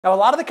Now, a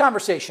lot of the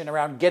conversation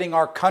around getting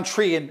our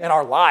country and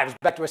our lives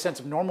back to a sense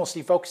of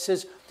normalcy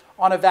focuses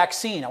on a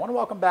vaccine. I want to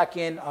welcome back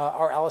in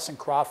our Allison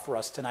Croft for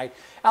us tonight.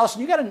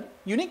 Allison, you got a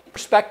unique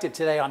perspective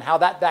today on how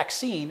that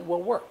vaccine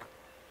will work.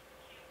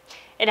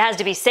 It has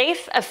to be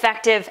safe,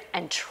 effective,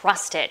 and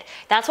trusted.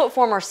 That's what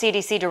former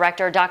CDC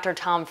Director Dr.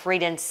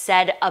 Frieden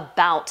said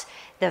about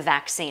the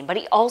vaccine. But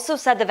he also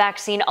said the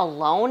vaccine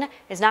alone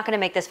is not going to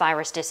make this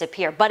virus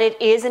disappear, but it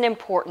is an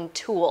important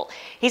tool.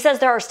 He says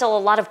there are still a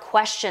lot of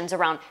questions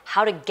around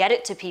how to get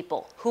it to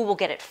people, who will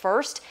get it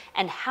first,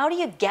 and how do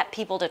you get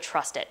people to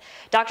trust it.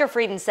 Dr.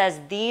 Frieden says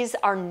these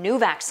are new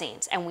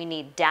vaccines and we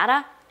need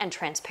data and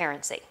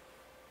transparency.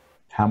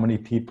 How many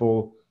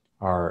people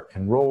are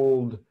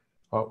enrolled?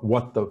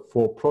 What the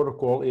full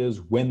protocol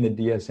is, when the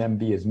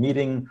DSMB is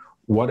meeting,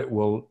 what it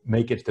will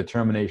make its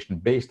determination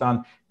based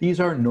on. These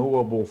are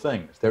knowable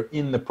things. They're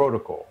in the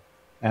protocol,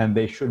 and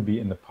they should be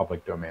in the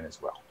public domain as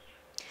well.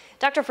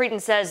 Dr. Frieden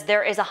says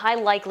there is a high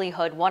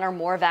likelihood one or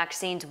more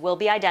vaccines will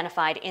be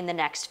identified in the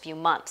next few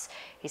months.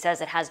 He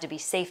says it has to be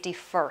safety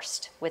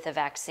first with a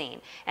vaccine,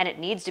 and it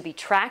needs to be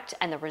tracked,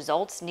 and the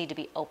results need to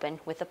be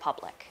open with the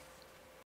public.